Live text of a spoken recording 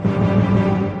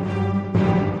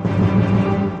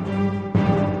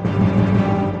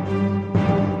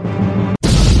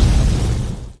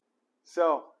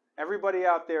everybody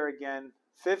out there again.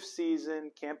 5th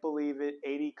season, can't believe it.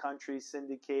 80 countries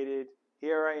syndicated.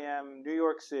 Here I am, New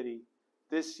York City.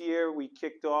 This year we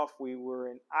kicked off. We were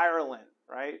in Ireland,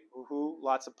 right? Woohoo!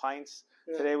 Lots of pints.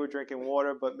 Yeah. Today we're drinking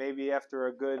water, but maybe after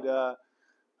a good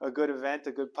event,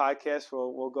 a good podcast,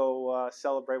 we'll go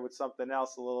celebrate with something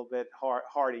else a little bit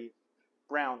hearty,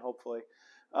 brown, hopefully.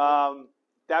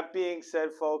 That being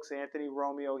said, folks, Anthony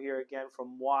Romeo here again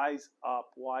from Wise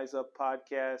Up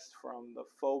podcast from the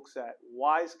folks at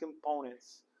Wise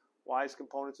Components. Wise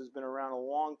Components has been around a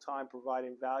long time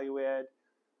providing value-add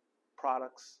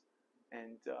products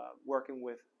and working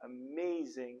with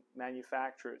amazing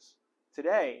manufacturers.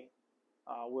 Today,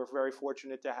 we're very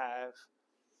fortunate to have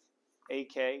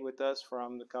AK with us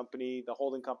from the company, the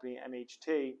holding company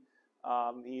MHT.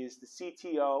 He is the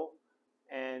CTO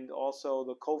and also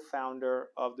the co-founder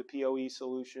of the PoE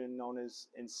solution known as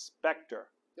Inspector.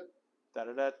 Yep.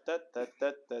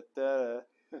 Da-da-da-da-da-da-da-da.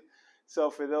 So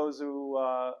for those who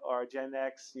are Gen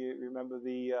X, you remember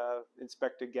the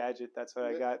Inspector gadget. That's what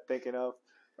I got thinking of,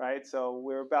 right? So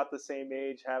we're about the same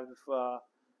age, have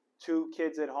 2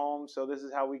 kids at home. So this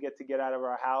is how we get out of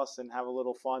our house and have a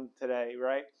little fun today,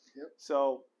 right? Yep.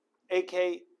 So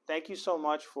AK, thank you so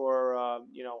much for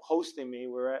hosting me.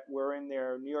 We're in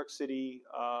their New York City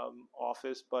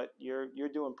office, but you're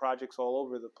doing projects all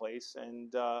over the place.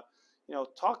 And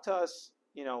talk to us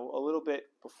a little bit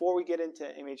before we get into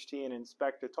MHT and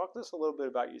Inspector. Talk to us a little bit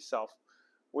about yourself.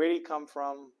 Where do you come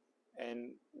from,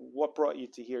 and what brought you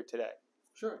to here today?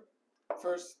 Sure.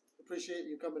 First, appreciate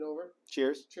you coming over.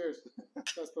 Cheers. Cheers. Not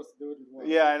supposed to do it as well.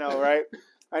 Yeah, I know, right?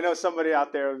 I know somebody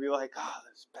out there would be like, "Oh,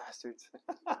 those bastards."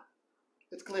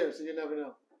 It's clear, so you never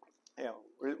know. Yeah,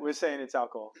 we're saying it's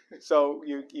alcohol. So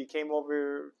you came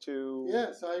over to...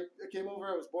 Yeah, so I came over.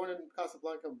 I was born in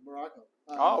Casablanca, Morocco.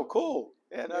 Oh, cool.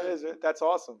 Yeah, that's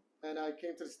awesome. And I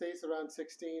came to the States around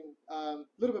 16. A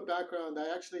little bit background.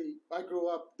 I grew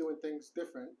up doing things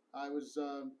different. I was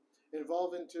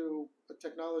involved into a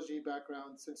technology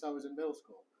background since I was in middle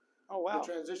school. Oh, wow. The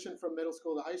transition from middle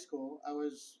school to high school, I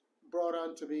was brought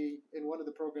on to be in one of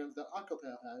the programs that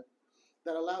Alcatel had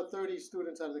that allowed 30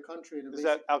 students out of the country to... Is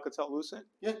that Alcatel-Lucent?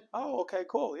 Yeah. Oh, okay,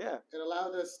 cool, yeah. It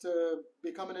allowed us to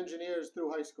become an engineers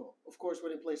through high school. Of course, we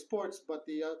didn't play sports, but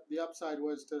the upside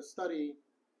was to study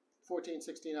 14,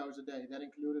 16 hours a day. That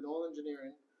included all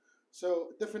engineering.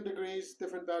 So different degrees,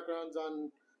 different backgrounds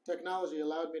on technology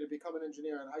allowed me to become an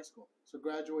engineer in high school. So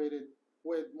graduated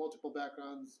with multiple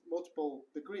backgrounds, multiple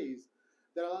degrees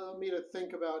that allowed me to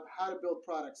think about how to build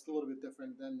products a little bit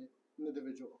different than an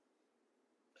individual.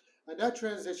 And that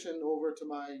transitioned over to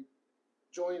my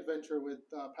joint venture with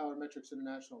Power Metrics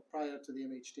International prior to the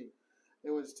MHT. It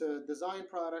was to design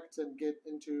products and get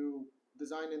into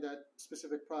designing that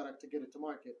specific product to get it to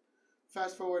market.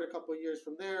 Fast forward a couple of years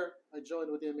from there, I joined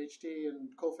with the MHT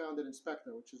and co-founded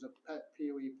Inspector, which is a pet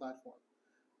PoE platform.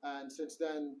 And since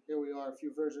then, here we are, a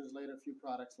few versions later, a few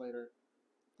products later.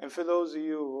 And for those of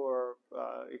you who are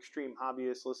extreme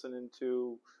hobbyists listening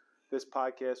to this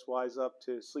podcast, Wise Up,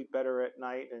 to sleep better at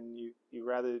night, and you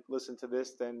rather listen to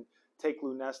this than take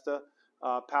Lunesta,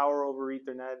 Power over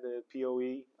Ethernet, the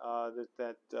PoE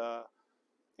that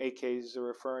AKs are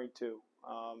referring to.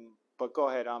 But go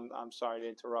ahead. I'm sorry to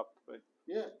interrupt. But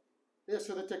yeah.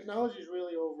 So the technology is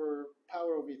really over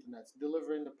Power over Ethernet, it's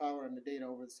delivering the power and the data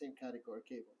over the same category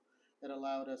cable. That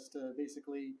allowed us to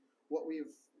basically what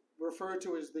we've referred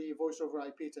to as the voice over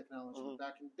IP technology. Mm-hmm.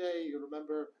 Back in the day, you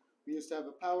remember, we used to have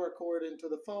a power cord into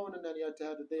the phone, and then you had to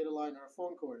have the data line or a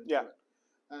phone cord into it.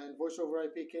 And voice over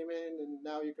IP came in, and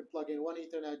now you can plug in one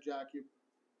Ethernet jack, you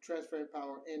transfer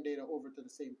power and data over to the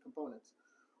same components.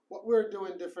 What we're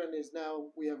doing different is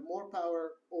now we have more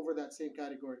power over that same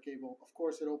category cable. Of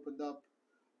course, it opened up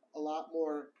a lot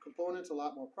more components, a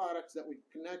lot more products that we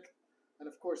can connect, and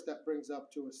of course, that brings up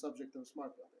to a subject of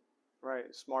smart building.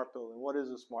 Right, smart building. What is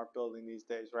a smart building these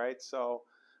days, right? So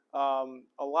a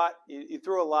lot. You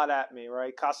threw a lot at me,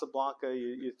 right? Casablanca,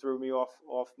 you threw me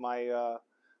off my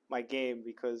my game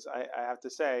because I have to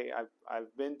say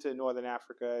I've been to Northern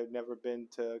Africa. I've never been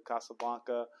to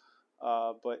Casablanca,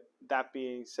 but that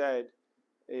being said,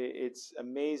 it's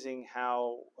amazing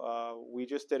how we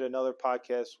just did another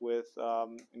podcast with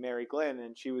Mary Glenn,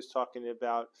 and she was talking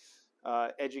about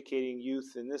educating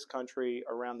youth in this country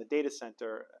around the data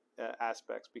center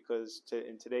aspects, because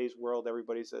in today's world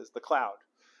everybody says the cloud,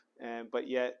 but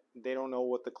yet they don't know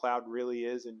what the cloud really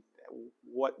is and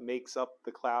what makes up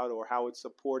the cloud, or how it's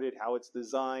supported, how it's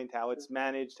designed, how it's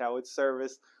managed, how it's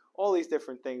serviced, all these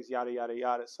different things, yada yada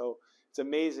yada. So it's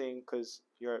amazing because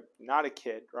you're not a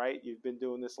kid, right? You've been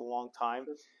doing this a long time,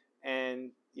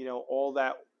 and all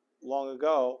that long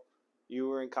ago you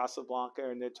were in Casablanca,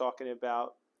 and they're talking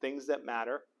about things that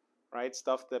matter, right?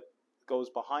 Stuff that goes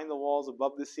behind the walls,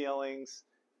 above the ceilings,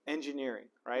 engineering,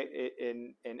 right?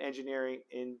 In engineering,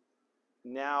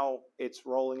 now it's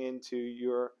rolling into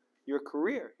your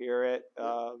career here at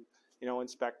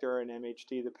Inspector and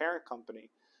MHT, the parent company.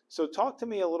 So talk to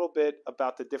me a little bit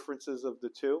about the differences of the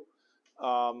two.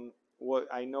 What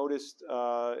I noticed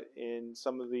in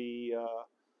some of the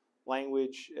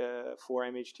language for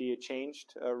MHT, it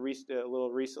changed a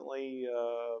little recently,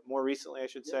 more recently I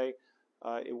should say.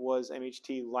 It was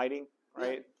MHT lighting,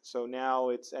 right? Yeah. So now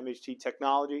it's MHT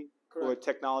technology. Correct. Or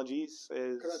technologies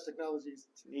is Correct, technologies.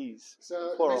 Geez,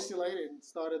 So plural. MHT Lighting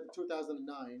started in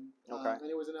 2009, Okay. and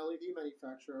it was an LED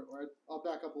manufacturer, or I'll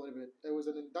back up a little bit. It was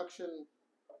an induction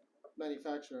lighting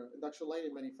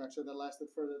manufacturer that lasted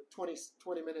for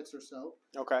 20 minutes or so.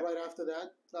 Okay. Right after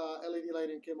that, LED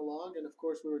lighting came along, and of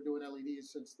course we were doing LEDs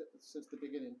since the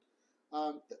beginning.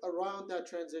 Around that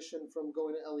transition from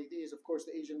going to LEDs, of course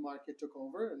the Asian market took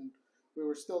over, and we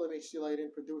were still MHT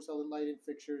Lighting, produced lighting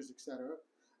fixtures, etc.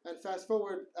 And fast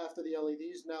forward after the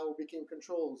LEDs, now it became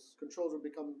controls. Controls would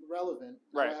become relevant.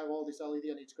 Now Right. I have all these LED,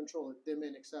 I need to control it, dim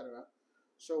in, etc.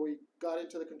 So we got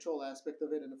into the control aspect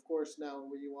of it, and of course now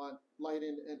when you want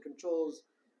lighting and controls,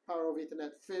 power over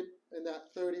Ethernet fit in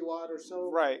that 30 watt or so.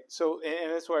 Right. So,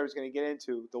 and that's what I was going to get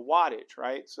into, the wattage,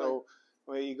 right? So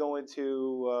when you go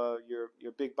into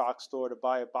your big box store to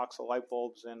buy a box of light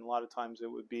bulbs, and a lot of times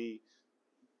it would be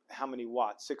how many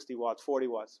watts, 60 watts, 40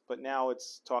 watts. But now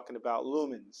it's talking about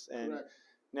lumens. And Correct.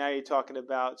 now you're talking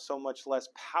about so much less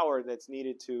power that's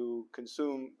needed to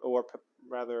consume, or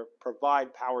rather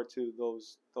provide power to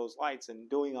those lights, and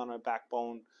doing on a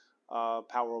backbone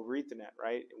power over Ethernet,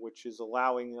 right? Which is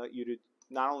allowing you to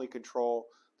not only control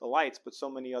the lights, but so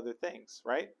many other things,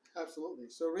 right? Absolutely.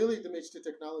 So really the MHT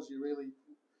technology, really,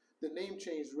 the name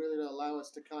change really to allow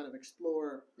us to kind of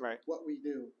explore what we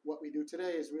do. What we do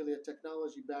today is really a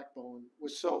technology backbone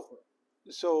with software.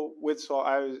 So with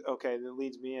okay, that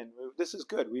leads me in. This is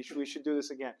good. We should do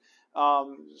this again.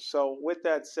 So with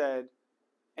that said,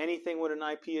 anything with an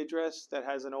IP address that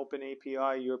has an open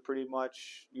API, you're pretty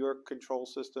much, your control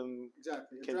system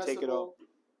can take it all.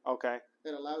 Okay.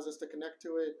 It allows us to connect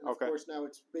to it, and of course now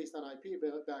it's based on IP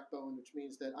backbone, which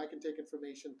means that I can take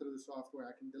information through the software.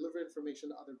 I can deliver information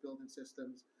to other building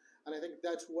systems, and I think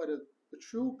that's what a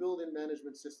true building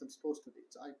management system is supposed to be.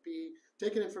 It's IP,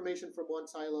 taking information from one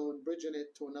silo and bridging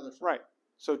it to another silo. Right.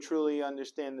 So truly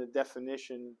understand the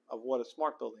definition of what a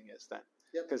smart building is then.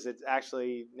 Because it's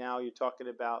actually, now you're talking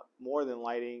about more than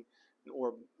lighting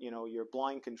or your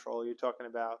blind control. You're talking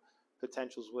about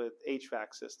potentials with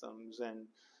HVAC systems and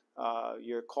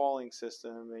your calling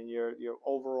system and your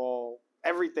overall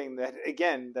everything that,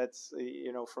 again, that's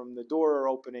from the door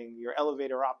opening, your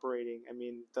elevator operating. I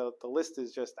mean, the list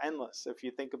is just endless. If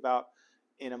you think about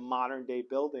in a modern day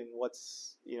building, what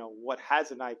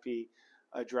has an IP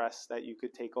address that you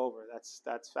could take over.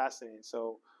 That's fascinating.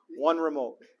 So one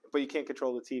remote, but you can't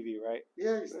control the TV, right?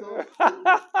 Yeah,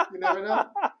 you never know.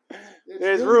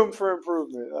 There's room for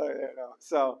improvement.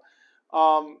 So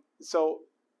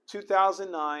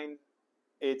 2009,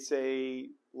 it's a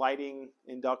lighting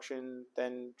induction,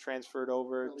 then transferred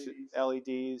over to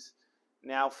LEDs.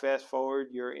 Now fast forward,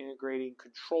 you're integrating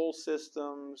control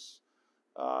systems,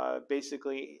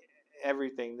 basically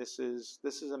everything. This is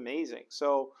amazing.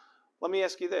 So let me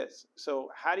ask you this. So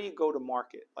how do you go to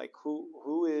market? Like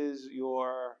who is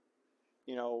your,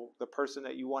 the person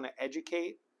that you want to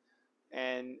educate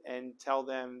and tell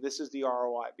them this is the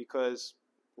ROI? Because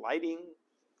lighting,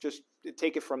 just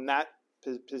take it from that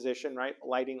position, right?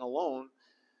 Lighting alone,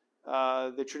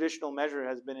 the traditional measure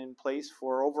has been in place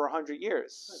for over 100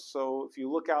 years. Right. So if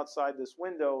you look outside this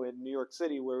window in New York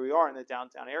City, where we are in the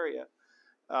downtown area,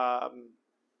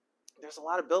 there's a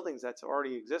lot of buildings that's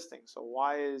already existing. So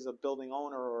why is a building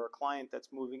owner or a client that's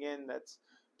moving in, that's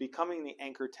becoming the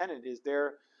anchor tenant, is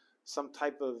there some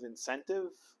type of incentive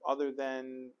other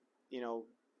than,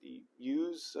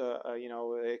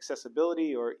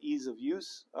 accessibility or ease of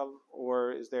use of,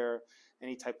 or is there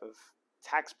any type of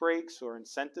tax breaks or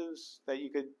incentives that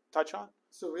you could touch on?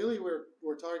 So really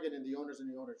we're targeting the owners and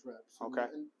the owners' reps. Okay.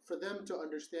 And for them to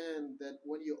understand that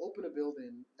when you open a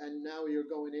building and now you're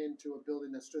going into a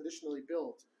building that's traditionally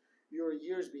built, you're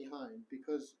years behind.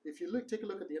 Because if you take a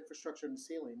look at the infrastructure and the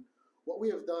ceiling, what we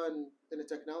have done in the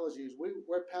technology is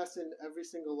we're passing every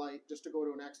single light just to go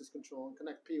to an access control and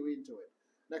connect PoE into it.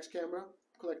 Next camera,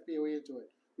 collect PoE into it.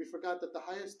 We forgot that the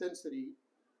highest density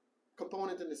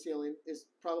component in the ceiling is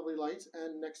probably lights,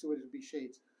 and next to it would be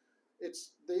shades.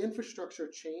 It's the infrastructure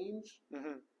change,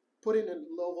 putting in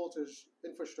low voltage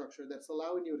infrastructure that's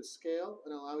allowing you to scale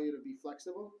and allow you to be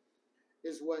flexible.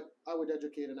 is what I would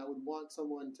educate and I would want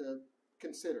someone to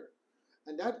consider.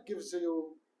 And that gives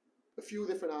you a few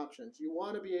different options. You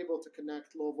want to be able to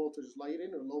connect low voltage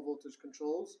lighting or low voltage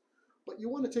controls, but you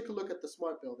want to take a look at the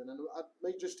smart building. And I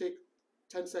may just take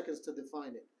 10 seconds to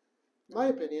define it. In my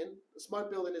opinion, a smart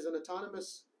building is an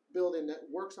autonomous building that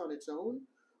works on its own,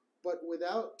 but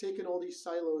without taking all these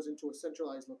silos into a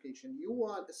centralized location. You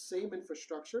want the same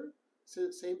infrastructure,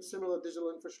 same similar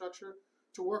digital infrastructure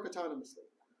to work autonomously.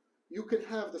 You can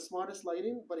have the smartest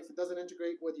lighting, but if it doesn't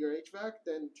integrate with your HVAC,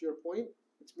 then to your point,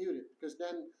 it's muted, because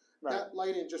then that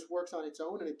lighting just works on its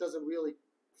own and it doesn't really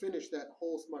finish that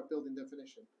whole smart building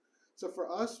definition. So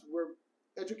for us, we're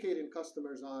educating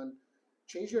customers on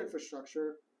change your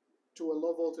infrastructure to a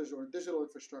low voltage or digital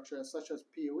infrastructure such as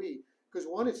PoE, because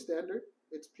one, it's standard,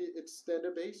 it's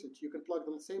standard based. You can plug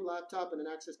the same laptop and an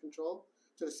access control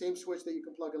to the same switch that you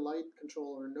can plug a light control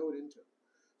or a node into.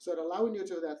 So it allowing you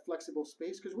to have that flexible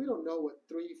space, because we don't know what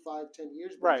 3, 5, 10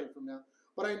 years from now.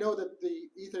 But I know that the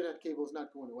Ethernet cable is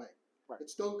not going away.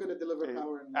 It's still going to deliver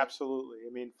power. Absolutely.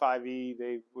 I mean, 5E,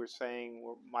 they were saying,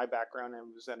 my background, I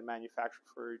was at a manufacturer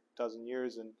for a dozen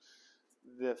years, and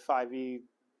the 5E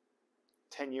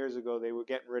 10 years ago, they were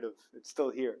getting rid of. It's still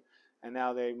here. And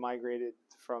now they migrated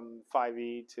from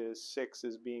 5E to 6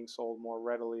 is being sold more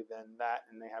readily than that.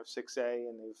 And they have 6A,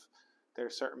 and there are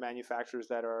certain manufacturers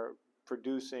that are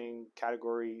producing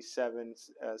category 7,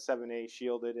 7A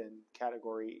shielded and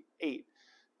category 8.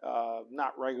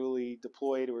 Not regularly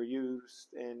deployed or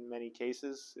used in many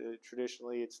cases.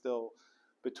 Traditionally, it's still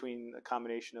between a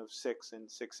combination of 6 and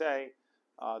 6A.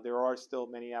 There are still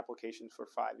many applications for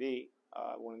 5E.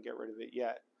 I wouldn't get rid of it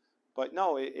yet. But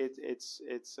no,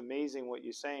 it's amazing what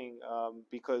you're saying,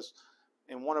 because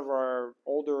in one of our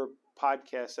older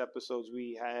podcast episodes,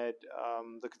 we had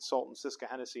the consultant Siska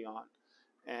Hennessy on,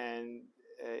 and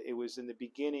it was in the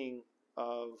beginning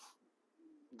of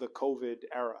the COVID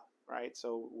era. Right,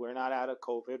 so we're not out of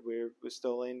COVID. We're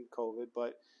still in COVID,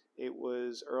 but it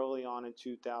was early on in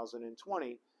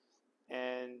 2020,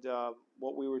 and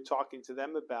what we were talking to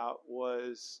them about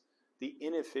was the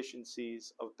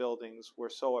inefficiencies of buildings were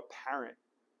so apparent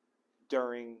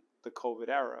during the COVID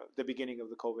era, the beginning of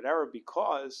the COVID era,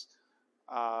 because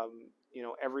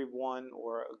everyone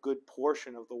or a good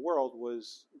portion of the world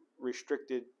was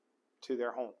restricted to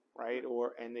their home, right,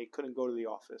 and they couldn't go to the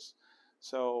office.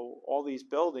 So all these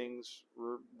buildings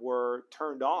were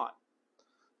turned on,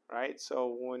 right?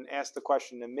 So when asked the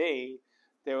question to me,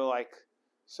 they were like,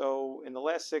 so in the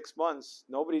last 6 months,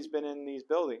 nobody's been in these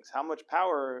buildings. How much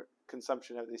power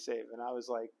consumption have they saved? And I was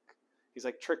like, he's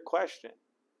like, trick question.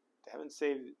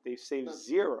 They've saved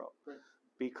zero,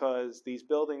 because these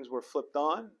buildings were flipped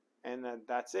on, and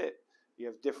that's it. You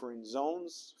have different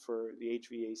zones for the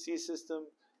HVAC system.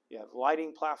 You have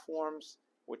lighting platforms,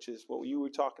 which is what you were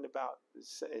talking about.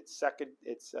 It's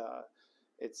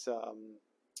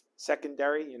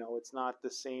secondary. It's not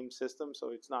the same system,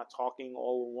 so it's not talking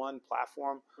all in one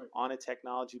platform on a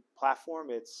technology platform.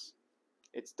 It's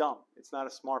dumb. It's not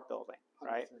a smart building,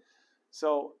 right? 100%.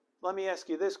 So let me ask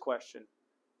you this question.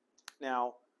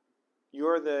 Now,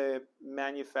 you're the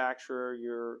manufacturer.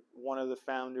 You're one of the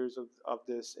founders of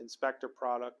this inspector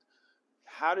product.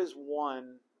 How does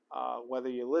one, whether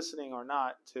you're listening or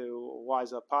not to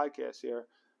Wise Up podcast here,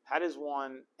 how does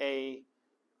one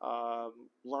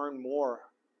learn more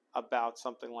about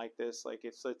something like this? Like,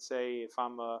 let's say if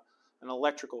I'm an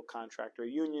electrical contractor,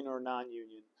 union or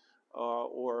non-union,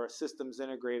 or a systems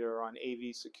integrator on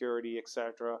AV security,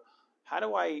 etc. How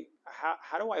do I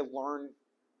learn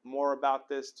more about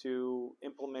this to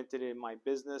implement it in my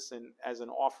business and as an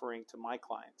offering to my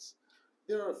clients?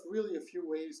 There are really a few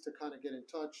ways to kind of get in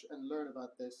touch and learn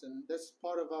about this, and this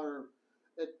part of our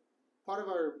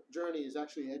journey is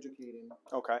actually educating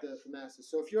the masses.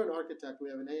 So if you're an architect, we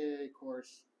have an AAA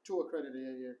course, 2 accredited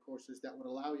AAA courses that would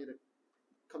allow you to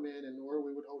come in, or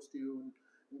we would host you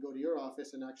and go to your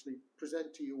office and actually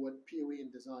present to you what PoE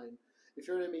and design. If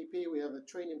you're an MEP, we have a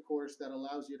training course that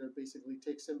allows you to basically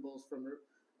take symbols from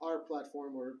our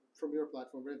platform or from your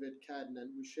platform, Revit, CAD, and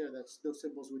then we share those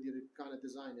symbols with you to kind of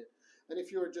design it. And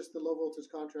if you're just a low voltage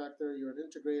contractor, you're an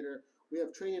integrator, we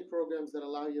have training programs that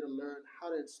allow you to learn how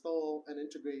to install and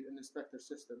integrate an inspector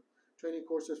system. Training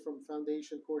courses from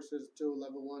foundation courses to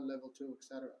level 1, level 2,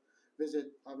 etc. Visit,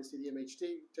 obviously, the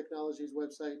MHT Technologies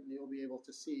website, and you'll be able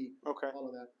to see all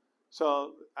of that.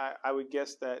 So I would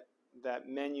guess that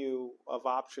menu of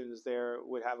options there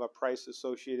would have a price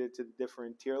associated to the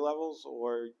different tier levels,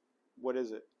 or what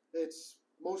is it? It's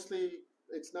mostly,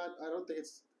 I don't think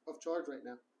it's of charge right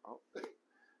now. Oh.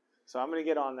 So I'm going to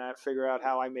get on that, figure out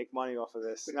how I make money off of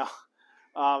this. No,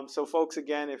 So folks,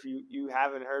 again, if you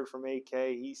haven't heard from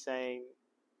AK, he's saying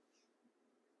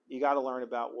you got to learn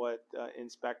about what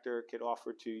Inspector could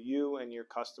offer to you and your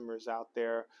customers out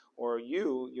there, or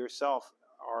you yourself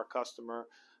are a customer,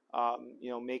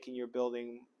 making your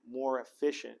building more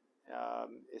efficient,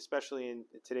 especially in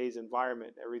today's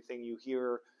environment. Everything you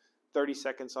hear 30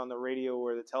 seconds on the radio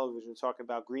or the television talking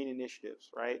about green initiatives,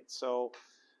 right? So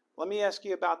let me ask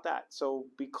you about that. So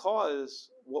because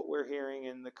what we're hearing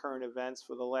in the current events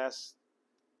for the last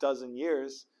dozen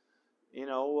years,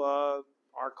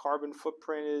 our carbon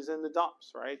footprint is in the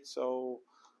dumps, right? So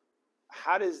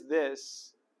how does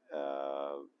this,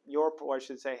 or I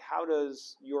should say, how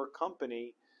does your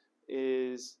company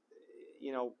is,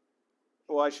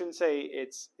 well, I shouldn't say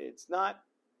it's not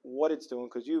what it's doing,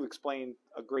 because you've explained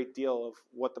a great deal of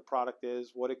what the product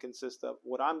is, what it consists of.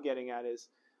 What I'm getting at is,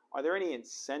 are there any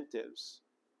incentives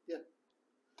Yeah.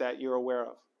 that you're aware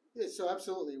of? Yeah, so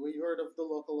absolutely. We heard of the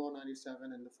local law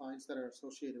 97 and the fines that are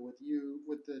associated with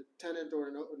the tenant or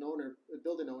an owner, a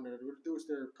building owner, to reduce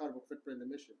their carbon footprint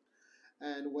emission.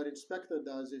 And what Inspector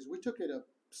does is we took it a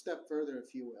step further,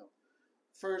 if you will.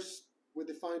 First, we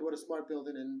defined what a smart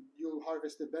building, and you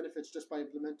harvest the benefits just by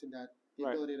implementing that, the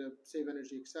Right. ability to save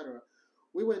energy, etc.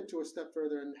 We went to a step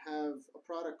further and have a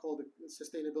product called a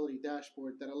sustainability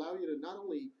dashboard that allow you to not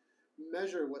only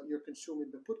measure what you're consuming,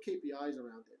 but put KPIs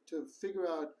around it to figure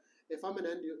out if I'm an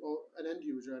end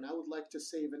user and I would like to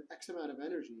save an X amount of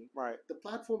energy. Right. The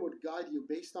platform would guide you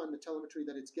based on the telemetry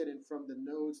that it's getting from the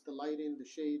nodes, the lighting, the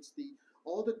shades,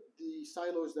 all the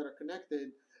silos that are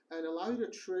connected, and allow you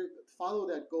to follow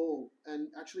that goal and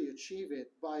actually achieve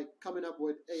it by coming up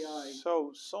with AI.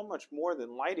 So much more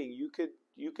than lighting. You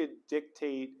could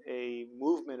dictate a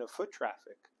movement of foot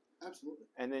traffic. Absolutely.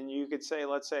 And then you could say,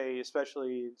 let's say,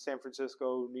 especially San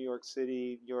Francisco, New York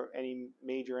City, any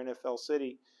major NFL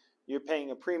city, you're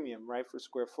paying a premium, right, for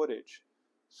square footage.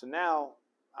 So now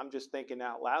I'm just thinking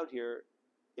out loud here.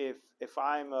 If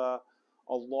I'm a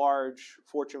large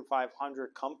Fortune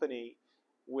 500 company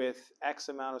with X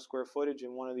amount of square footage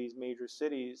in one of these major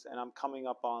cities, and I'm coming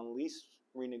up on lease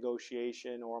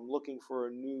renegotiation, or I'm looking for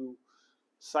a new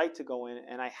site to go in,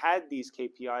 and I had these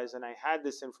KPIs and I had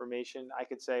this information, I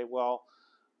could say, well,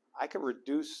 I could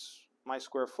reduce my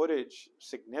square footage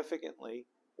significantly.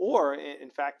 Or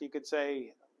in fact, you could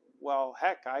say, well,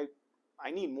 heck, I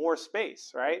need more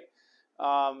space, right?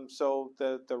 So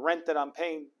the rent that I'm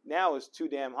paying now is too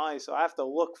damn high, so I have to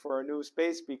look for a new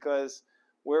space because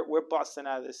we're busting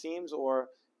out of the seams. Or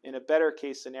in a better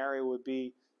case scenario would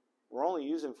be, we're only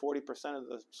using 40% of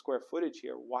the square footage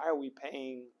here. Why are we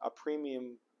paying a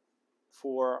premium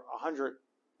for 100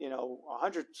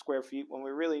 square feet when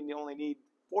we really only need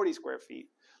 40 square feet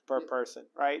per person,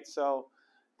 right? So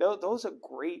those are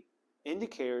great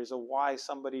indicators of why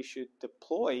somebody should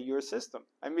deploy your system.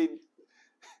 I mean,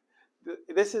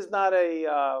 this is not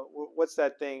a what's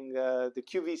that thing? The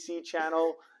QVC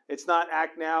channel. It's not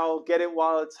act now, get it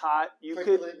while it's hot. You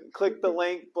could click the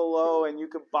link below and you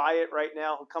could buy it right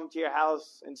now. He'll come to your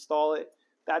house, install it.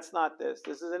 That's not this.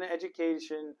 This is an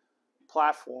education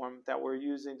platform that we're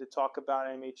using to talk about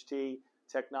MHT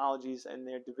technologies and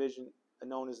their division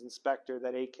known as Inspector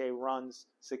that AK runs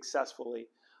successfully.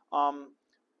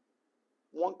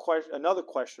 Another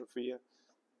question for you.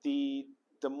 The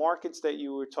markets that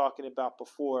you were talking about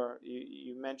before,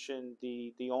 you mentioned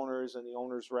the owners and the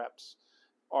owners reps.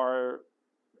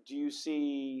 Do you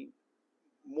see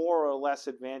more or less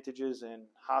advantages in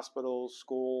hospitals,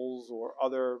 schools, or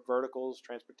other verticals,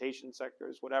 transportation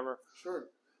sectors, whatever? Sure.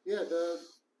 Yeah, the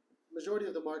majority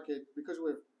of the market, because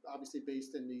we're obviously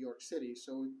based in New York City,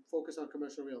 so we focus on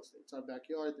commercial real estate. It's our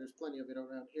backyard. There's plenty of it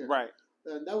around here. Right.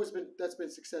 And that's been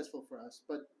successful for us.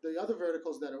 But the other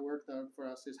verticals that are worked out for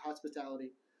us is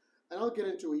hospitality. And I'll get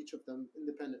into each of them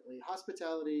independently.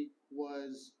 Hospitality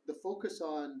was the focus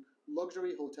on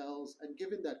luxury hotels and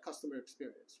giving that customer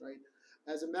experience, right?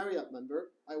 As a Marriott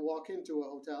member, I walk into a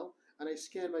hotel and I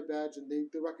scan my badge and they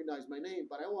recognize my name,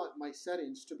 but I want my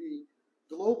settings to be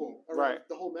global around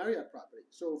the whole Marriott property.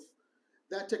 So if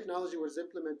that technology was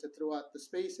implemented throughout the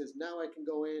spaces, now I can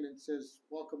go in and it says,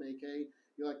 welcome AK,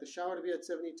 you like the shower to be at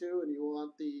 72 and you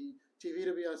want the TV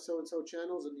to be on so-and-so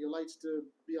channels and your lights to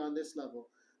be on this level.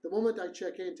 The moment I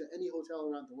check into any hotel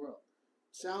around the world,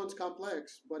 sounds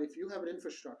complex, but if you have an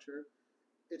infrastructure,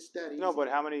 it's that easy. No, but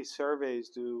how many surveys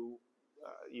do,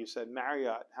 you said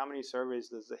Marriott, how many surveys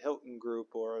does the Hilton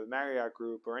Group or the Marriott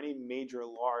Group or any major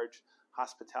large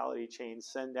hospitality chain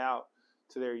send out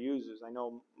to their users? I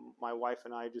know my wife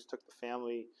and I just took the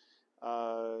family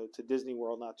to Disney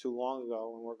World not too long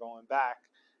ago, and we're going back.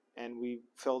 and we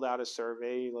filled out a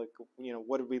survey, like,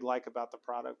 what did we like about the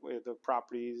product, the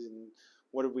properties, and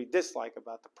what did we dislike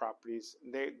about the properties.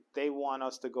 They want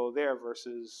us to go there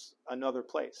versus another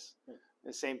place.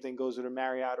 The same thing goes with a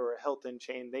Marriott or a Hilton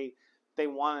chain. They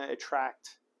want to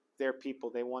attract their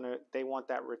people. They want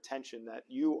that retention, that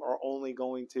you are only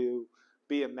going to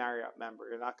be a Marriott member.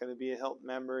 You're not going to be a Hilton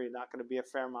member. You're not going to be a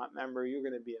Fairmont member. You're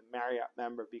going to be a Marriott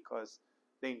member because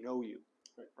they know you,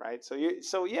 right? So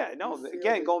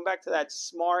again, going back to that,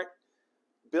 smart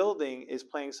building is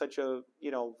playing such a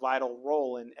vital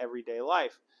role in everyday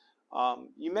life.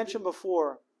 You mentioned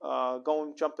before,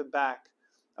 jumping back,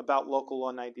 about Local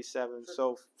Law 97.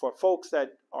 So for folks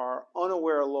that are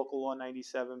unaware of Local Law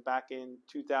 97, back in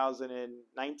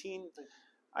 2019,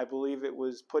 I believe it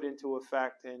was put into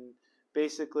effect. And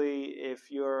basically, if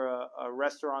you're a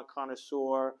restaurant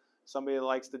connoisseur, somebody that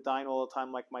likes to dine all the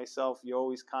time like myself, you're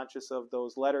always conscious of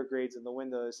those letter grades in the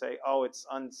window that say, oh, it's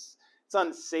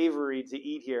unsavory to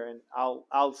eat here, and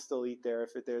I'll still eat there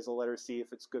if there's a letter C,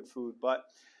 if it's good food. But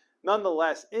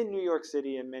nonetheless, in New York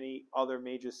City and many other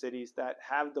major cities that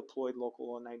have deployed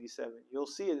Local Law 97, you'll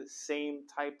see the same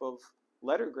type of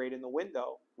letter grade in the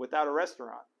window without a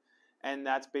restaurant. And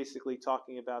that's basically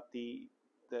talking about the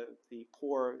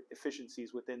poor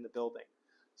efficiencies within the building.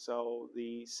 So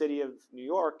the city of New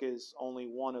York is only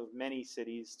one of many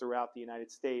cities throughout the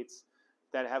United States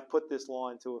that have put this law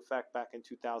into effect back in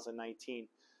 2019.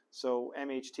 So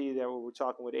MHT, that we're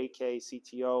talking with AK,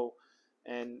 CTO,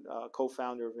 and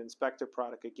co-founder of Inspector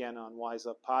Product, again on Wise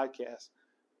Up Podcast,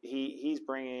 he's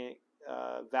bringing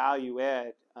value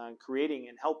add on creating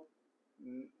and help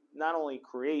not only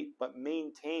create but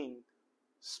maintain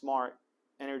smart,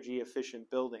 energy efficient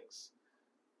buildings.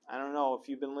 I don't know if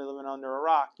you've been living under a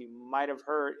rock, you might have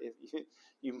heard,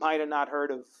 you might have not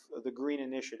heard of the Green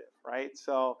Initiative, right?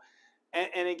 So,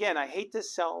 and again, I hate to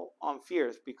sell on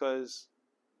fears, because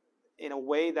in a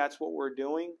way that's what we're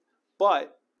doing,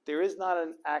 but there is not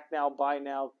an act now, buy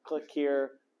now, click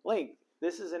here link.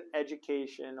 This is an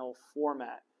educational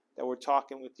format that we're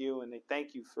talking with you, and they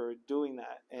thank you for doing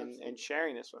that and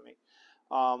sharing this with me.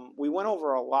 We went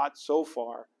over a lot so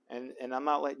far, and I'm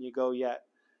not letting you go yet.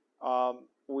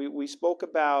 We spoke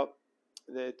about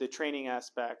the training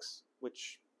aspects,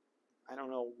 which I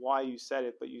don't know why you said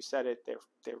it, but you said it.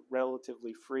 They're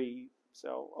relatively free,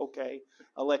 so okay,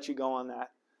 I'll let you go on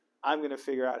that. I'm going to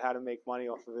figure out how to make money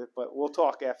off of it, but we'll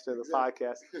talk after the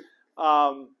podcast.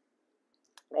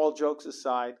 All jokes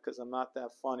aside, because I'm not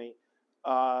that funny,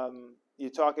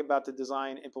 you're talking about the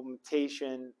design,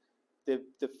 implementation,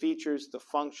 the features, the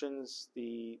functions,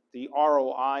 the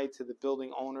ROI to the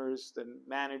building owners, the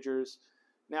managers.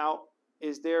 Now,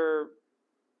 is there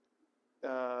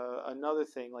another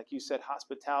thing, like you said,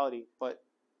 hospitality, but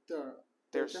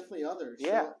there's definitely others.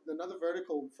 Yeah. So another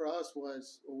vertical for us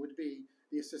would be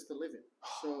the assisted living.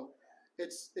 So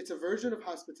it's a version of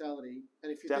hospitality,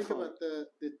 and if you think about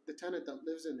the tenant that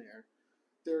lives in there,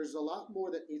 there's a lot more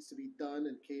that needs to be done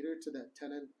and catered to that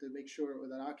tenant to make sure, or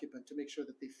that occupant, to make sure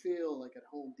that they feel like at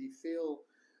home, they feel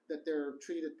that they're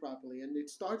treated properly. And it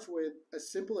starts with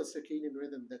as simple as circadian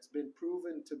rhythm that's been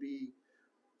proven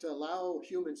to allow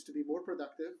humans to be more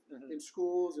productive in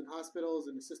schools and hospitals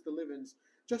and assisted livings.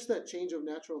 Just that change of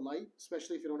natural light,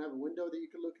 especially if you don't have a window that you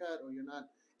can look at, or you're not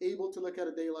able to look at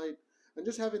a daylight, and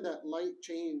just having that light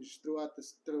change throughout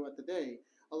the day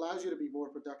allows you to be more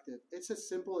productive. It's as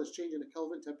simple as changing the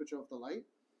Kelvin temperature of the light.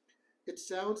 It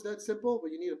sounds that simple,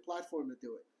 but you need a platform to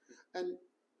do it. And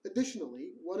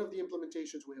additionally, one of the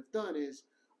implementations we have done is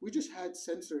we just had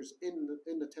sensors in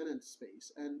the tenant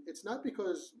space, and it's not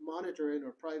because monitoring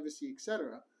or privacy,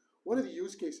 etc. One of the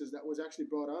use cases that was actually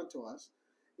brought on to us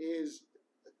is,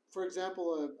 for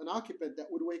example, an occupant that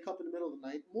would wake up in the middle of the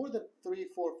night more than 3,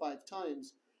 4, 5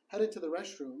 times, head into the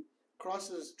restroom,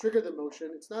 trigger the motion.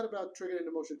 It's not about triggering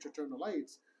the motion to turn the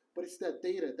lights, but it's that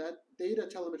data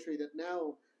telemetry that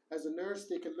now, as a nurse,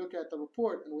 they can look at the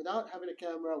report, and without having a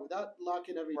camera, without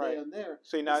locking every day on there.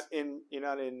 So you're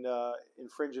not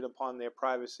infringing upon their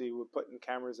privacy. We're putting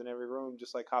cameras in every room,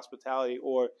 just like hospitality,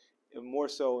 or more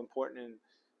so important in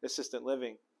assisted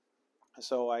living.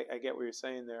 So I get what you're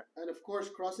saying there. And of course,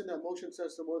 crossing that motion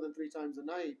sensor more than 3 times a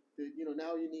night,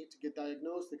 now you need to get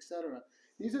diagnosed, etc.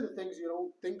 These are the things you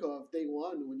don't think of day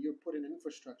one when you're putting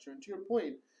infrastructure. And to your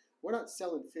point, we're not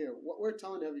selling fear. What we're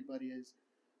telling everybody is,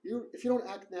 if you don't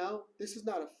act now, this is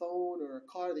not a phone or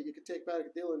a car that you can take back to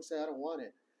the dealer and say, I don't want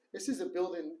it. This is a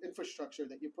building infrastructure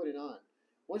that you put it on.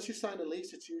 Once you sign a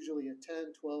lease, it's usually a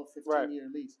 10, 12, 15-year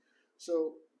lease.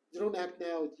 So you don't act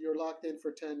now, you're locked in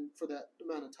for that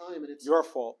amount of time. And it's your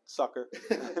fault, sucker.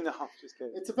 No, I'm just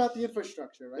kidding. It's about the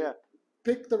infrastructure, right? Yeah.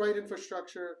 Pick the right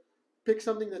infrastructure, pick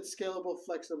something that's scalable,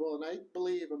 flexible, and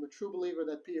I'm a true believer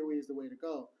that PoE is the way to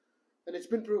go. And it's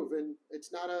been proven.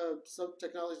 It's not some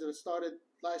technology that started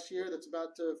last year that's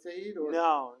about to fade, or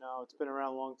No, it's been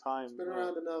around a long time. it's been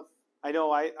around enough. I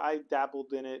know I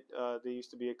dabbled in it. There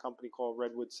used to be a company called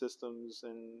Redwood Systems,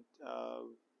 and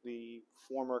the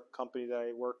former company that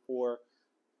I worked for,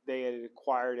 they had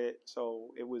acquired it,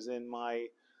 so it was in my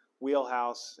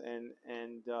wheelhouse. And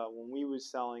when we were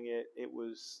selling it, it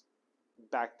was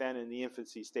back then in the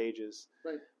infancy stages.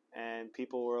 Right. And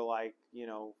people were like,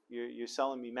 you're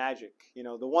selling me magic.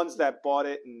 The ones that bought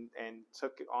it and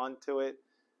took onto it,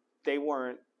 they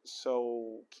weren't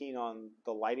so keen on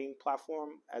the lighting platform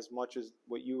as much as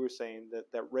what you were saying,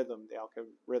 that rhythm, the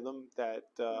algorithm that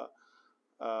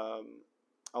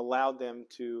allowed them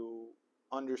to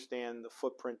understand the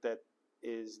footprint that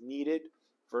is needed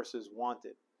versus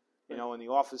wanted. In the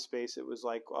office space, it was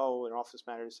like, an office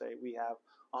manager to say, we have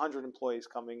 100 employees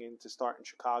coming in to start in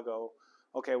Chicago.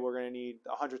 Okay, we're going to need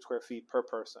 100 square feet per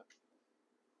person.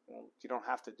 Well, you don't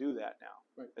have to do that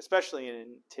now, especially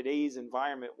in today's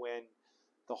environment when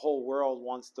the whole world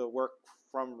wants to work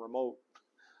from remote.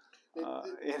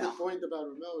 The point about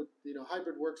remote,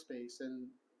 hybrid workspace, and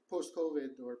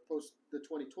post-COVID or post the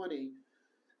 2020,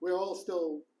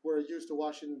 we're used to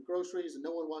washing groceries, and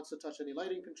no one wants to touch any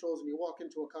lighting controls. And you walk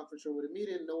into a conference room with a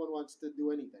meeting, no one wants to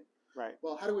do anything. Right.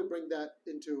 Well, how do we bring that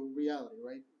into reality,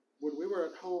 right? When we were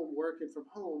at home, working from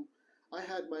home, I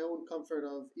had my own comfort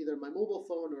of either my mobile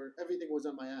phone or everything was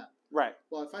on my app. Right.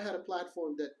 Well, if I had a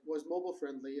platform that was mobile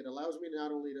friendly, it allows me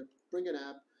not only to bring an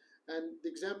app, and the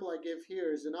example I give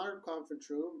here is in our conference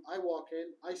room, I walk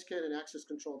in, I scan an access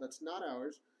control that's not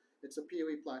ours. It's a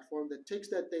PoE platform that takes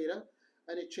that data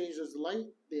and it changes the light,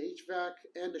 the HVAC,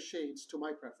 and the shades to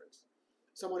my preference.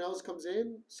 Someone else comes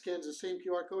in, scans the same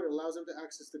QR code, it allows them to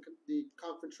access the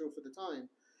conference room for the time,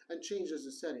 and changes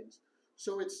the settings.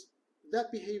 So it's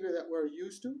that behavior that we're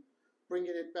used to,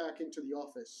 bringing it back into the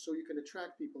office so you can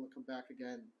attract people to come back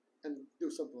again and do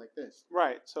something like this.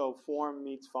 Right. So form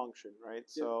meets function, right?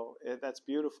 Yeah. So that's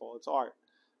beautiful. It's art.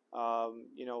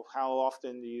 How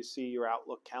often do you see your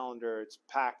Outlook calendar? It's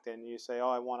packed, and you say, "Oh,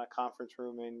 I want a conference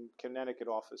room in Connecticut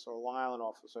office or Long Island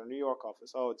office or New York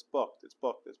office." Oh, it's booked. It's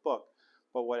booked. It's booked.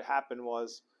 But what happened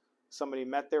was somebody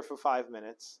met there for 5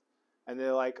 minutes, and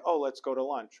they're like, "Oh, let's go to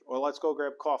lunch, or let's go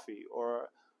grab coffee,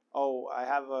 or oh, I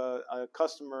have a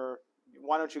customer.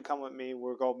 Why don't you come with me?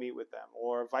 We'll go meet with them,"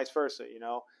 or vice versa.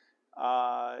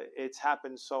 It's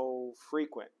happened so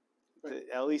frequent. Right.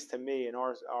 At least to me in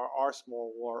our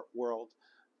small world,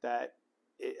 that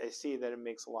I see that it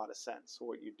makes a lot of sense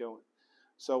what you're doing.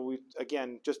 So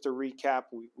just to recap,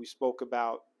 we spoke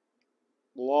about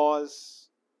laws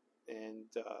and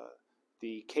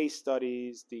the case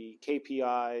studies, the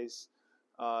KPIs,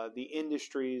 the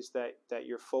industries that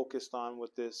you're focused on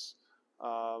with this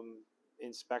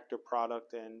inspector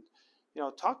product. And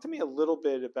talk to me a little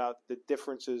bit about the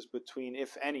differences between,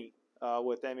 if any,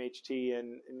 with MHT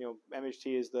and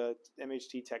MHT is the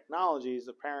MHT Technologies,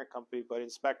 the parent company, but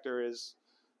Inspector is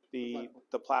the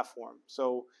platform.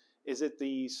 So is it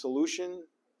the solution,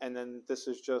 and then this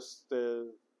is just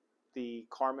the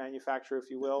car manufacturer,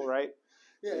 if you will, right?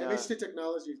 Yeah, MHT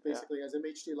Technologies basically has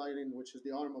MHT lighting, which is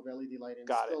the arm of LED lighting.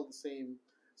 Got it's still the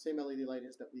same LED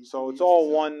lightings that we. So it's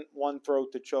all one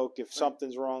throat to choke. If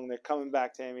something's wrong, they're coming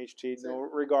back to MHT,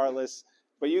 regardless.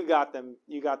 But you got them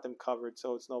covered,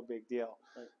 so it's no big deal.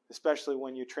 Right. Especially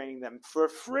when you're training them for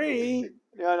free.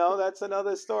 That's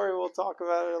another story we'll talk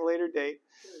about at a later date.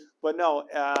 But no,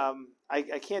 I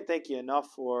can't thank you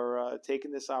enough for taking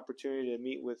this opportunity to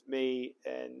meet with me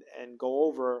and go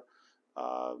over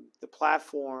the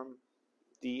platform,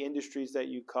 the industries that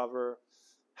you cover,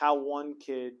 how one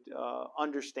could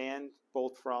understand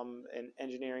both from an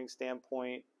engineering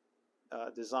standpoint,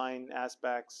 design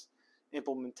aspects,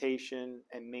 implementation,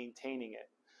 and maintaining it.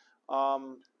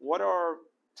 What are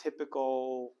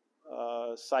typical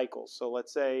cycles? So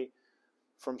let's say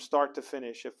from start to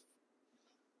finish, if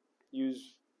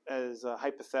use as a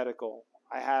hypothetical,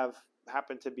 I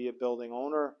happen to be a building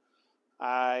owner.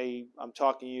 I'm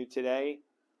talking to you today.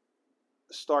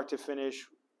 Start to finish,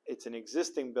 it's an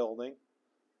existing building.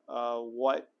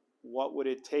 What would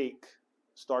it take,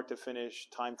 start to finish,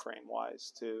 time frame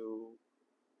wise, to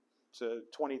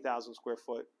 20,000 square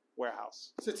foot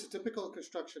warehouse? So it's a typical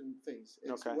construction phase.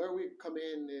 It's where we come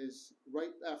in is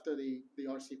right after the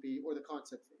RCP or the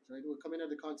concept phase, right? We'll come in at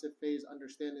the concept phase,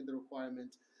 understanding the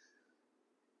requirements.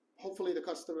 Hopefully the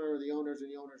customer or the owners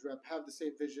and the owner's rep have the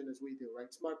same vision as we do,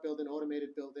 right? Smart building,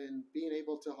 automated building, being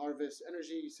able to harvest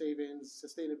energy savings,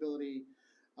 sustainability,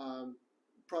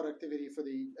 productivity for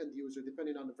the end user,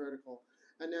 depending on the vertical.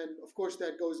 And then, of course,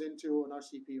 that goes into an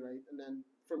RCP, right? And then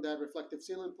from that reflective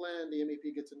sealant plan, the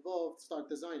MAP gets involved, start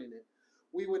designing it.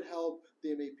 We would help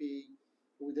the MAP.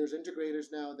 There's integrators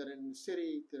now that are in the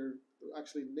city, they're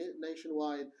actually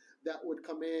nationwide, that would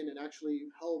come in and actually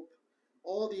help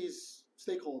all these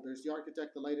stakeholders, the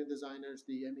architect, the lighting designers,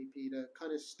 the MEP, to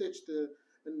kind of stitch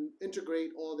and integrate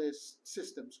all these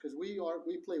systems, because we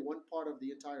play one part of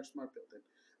the entire smart building.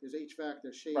 There's HVAC,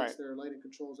 there's shades, Right. there are lighting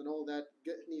controls, and all that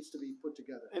needs to be put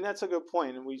together. And that's a good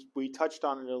point. And we touched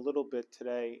on it a little bit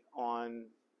today on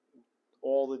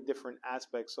all the different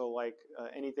aspects. So like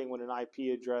anything with an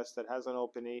IP address that has an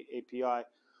open API,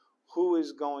 who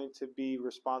is going to be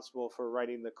responsible for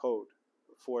writing the code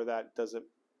for that? Does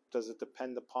it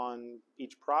depend upon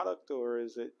each product, or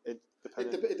is it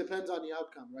dependent? It depends on the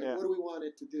outcome, right? Yeah. What do we want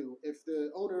it to do? If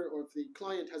the owner or if the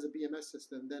client has a BMS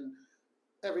system, then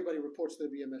everybody reports to the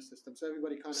BMS system. So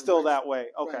everybody kind of Still that way.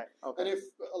 Okay. Right. Okay. And if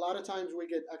a lot of times we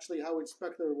get actually how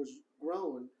Inspector was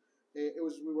grown,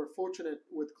 we were fortunate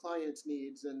with clients'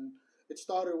 needs, and it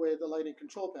started with a lighting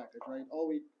control package, right? All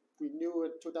we knew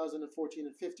in 2014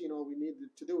 and 15, all we needed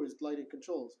to do is lighting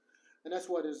controls, and that's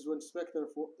what is Inspector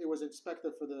for. It was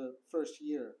Inspector for the first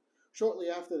year. Shortly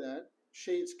after that,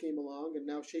 Shades came along, and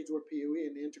now Shades were POE,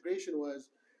 and the integration was,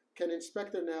 can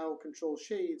Inspector now control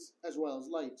shades as well as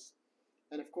lights?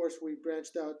 And of course, we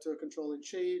branched out to controlling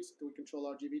shades. We control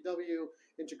RGBW,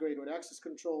 integrate with access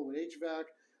control, with HVAC,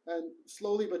 and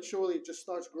slowly but surely it just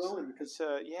starts growing because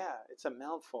it's a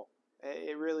mouthful.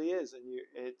 It really is, and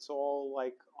it's all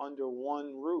like under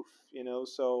one roof,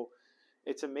 So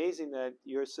it's amazing that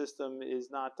your system is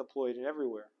not deployed in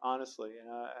everywhere, honestly, and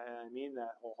I mean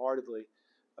that wholeheartedly.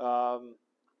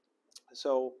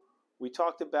 So we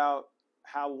talked about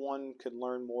how one could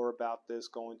learn more about this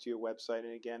going to your website,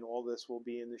 and again, all this will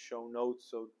be in the show notes.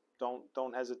 So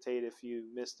don't hesitate if you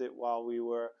missed it while we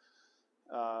were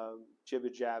jibber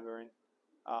jabbering.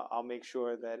 I'll make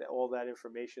sure that all that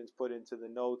information is put into the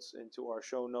notes, into our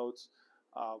show notes.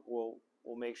 We'll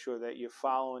make sure that you're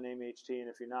following MHT, and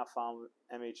if you're not following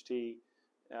MHT,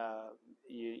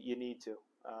 you need to.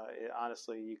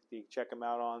 Honestly, you check them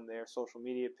out on their social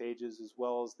media pages as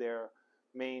well as their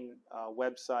main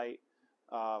website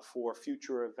for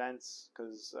future events,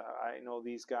 because I know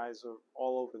these guys are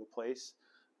all over the place.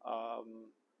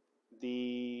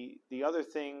 The other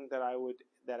thing that I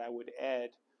would add,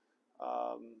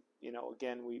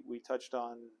 again, we touched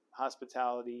on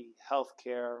hospitality,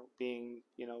 healthcare being,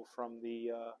 from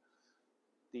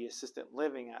the assisted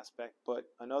living aspect, but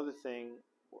another thing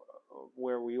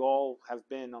where we all have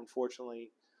been,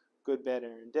 unfortunately, good, bad,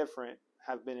 and indifferent,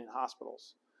 have been in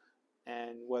hospitals.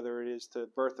 And whether it is the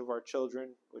birth of our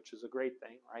children, which is a great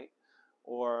thing, right,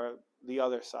 or the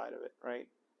other side of it, right,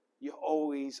 you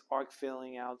always are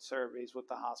filling out surveys with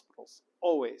the hospitals,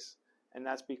 always. And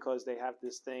that's because they have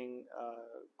this thing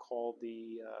called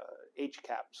the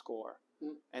HCAP score,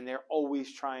 and they're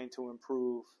always trying to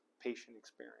improve patient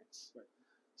experience. Right.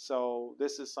 So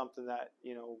this is something that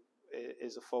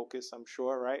is a focus, I'm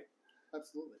sure, right?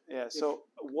 Absolutely. Yeah. So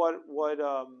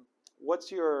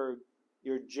what's your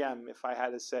gem, if I had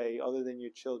to say, other than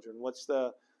your children? What's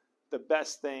the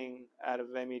best thing out of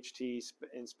MHT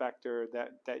Inspector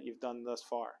that you've done thus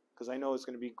far? Because I know it's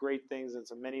going to be great things.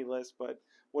 It's a many list, but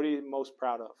what are you most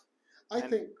proud of? I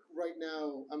think right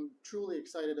now I'm truly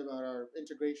excited about our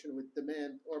integration with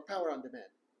demand or power on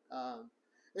demand.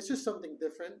 It's just something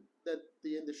different that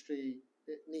the industry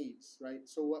needs, right?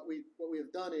 So what we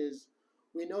have done is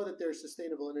we know that there's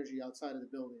sustainable energy outside of the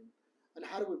building, and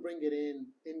how do we bring it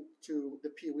into the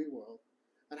POE world?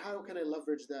 And how can I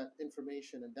leverage that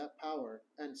information and that power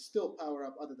and still power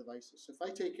up other devices? So if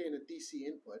I take in a DC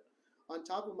input on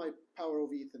top of my Power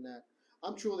over Ethernet,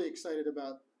 I'm truly excited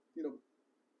about,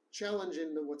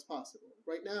 challenging what's possible.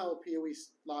 Right now, POE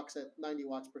locks at 90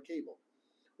 watts per cable.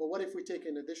 Well, what if we take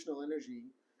in additional energy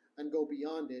and go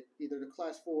beyond it, either to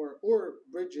class 4 or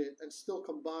bridge it and still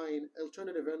combine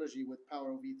alternative energy with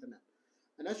Power over Ethernet?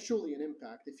 And that's truly an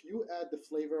impact. If you add the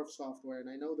flavor of software, and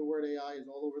I know the word AI is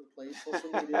all over the place, social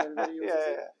media, everybody uses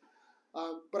it.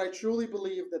 But I truly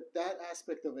believe that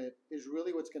aspect of it is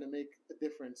really what's going to make a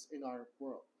difference in our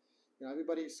world.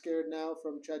 Everybody's scared now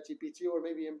from ChatGPT or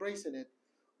maybe embracing it.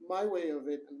 My way of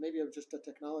it, and maybe I'm just a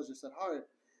technologist at heart,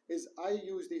 is I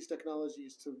use these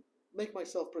technologies to make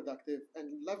myself productive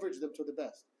and leverage them to the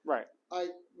best. Right.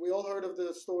 We all heard of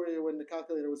the story when the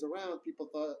calculator was around. People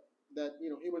thought that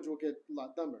humans will get a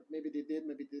lot dumber. Maybe they did,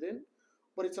 maybe they didn't.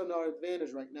 But it's on our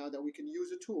advantage right now that we can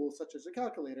use a tool such as a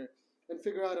calculator and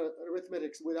figure out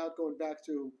arithmetics without going back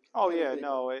to. Oh yeah,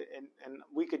 no, and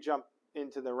we could jump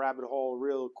into the rabbit hole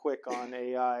real quick on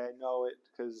AI. I know it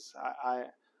because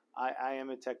I am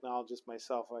a technologist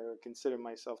myself. I consider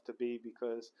myself to be,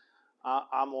 because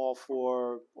I'm all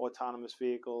for autonomous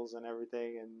vehicles and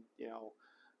everything, and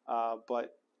but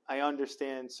I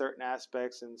understand certain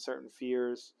aspects and certain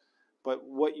fears. But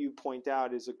what you point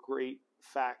out is a great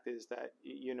fact: is that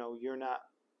you're not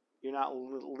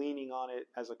leaning on it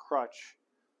as a crutch.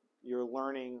 You're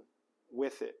learning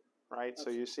with it, right? So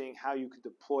you're seeing how you could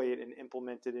deploy it and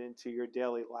implement it into your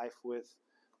daily life with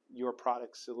your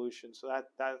product solution. So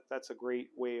that's a great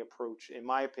way approach, in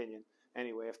my opinion.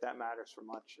 Anyway, if that matters for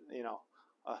much,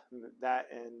 uh, that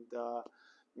and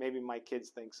maybe my kids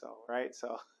think so, right?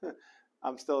 So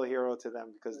I'm still a hero to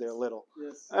them because they're little.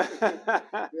 Yes, we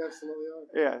absolutely are.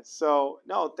 Yeah. So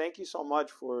no, thank you so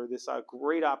much for this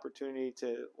great opportunity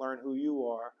to learn who you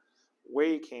are, where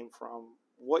you came from,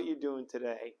 what you're doing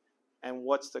today, and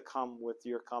what's to come with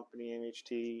your company,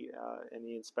 MHT, and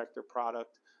the inspector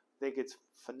product. I think it's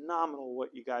phenomenal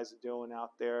what you guys are doing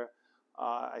out there.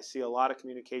 I see a lot of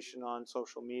communication on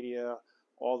social media,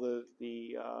 all the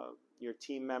your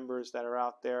team members that are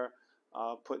out there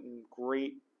putting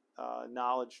great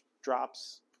knowledge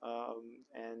drops,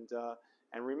 and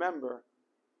remember,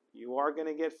 you are going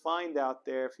to get fined out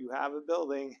there if you have a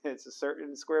building. It's a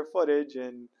certain square footage,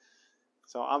 and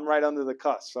so I'm right under the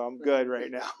cusp, so I'm good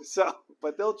right now. So,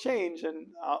 but they'll change, and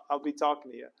I'll be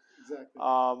talking to you.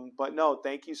 Exactly. But no,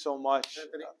 thank you so much.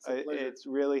 Anthony, It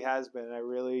really has been. I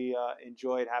really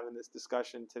enjoyed having this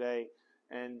discussion today.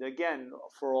 And again,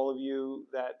 for all of you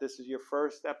that this is your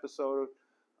first episode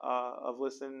of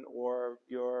Listen, or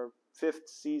your fifth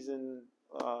season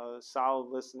solid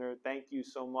listener, thank you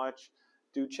so much.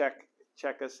 Do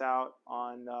check us out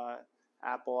on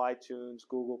Apple, iTunes,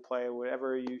 Google Play,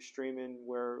 whatever you streaming.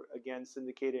 We're again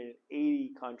syndicated in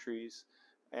 80 countries,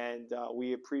 and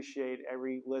we appreciate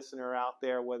every listener out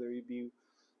there, whether you be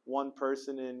one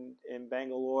person in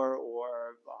Bangalore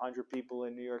or 100 people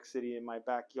in New York City in my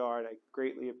backyard. I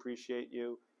greatly appreciate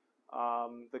you.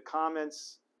 The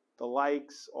comments, the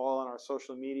likes, all on our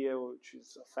social media, which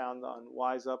is found on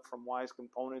Wise Up from Wise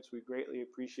Components. We greatly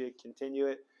appreciate. Continue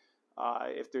it.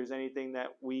 If there's anything that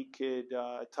we could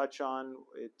touch on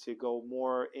to go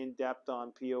more in depth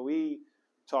on POE,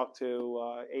 talk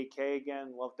to AK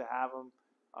again. Love to have him.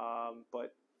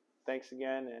 But thanks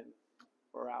again, and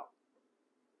we're out.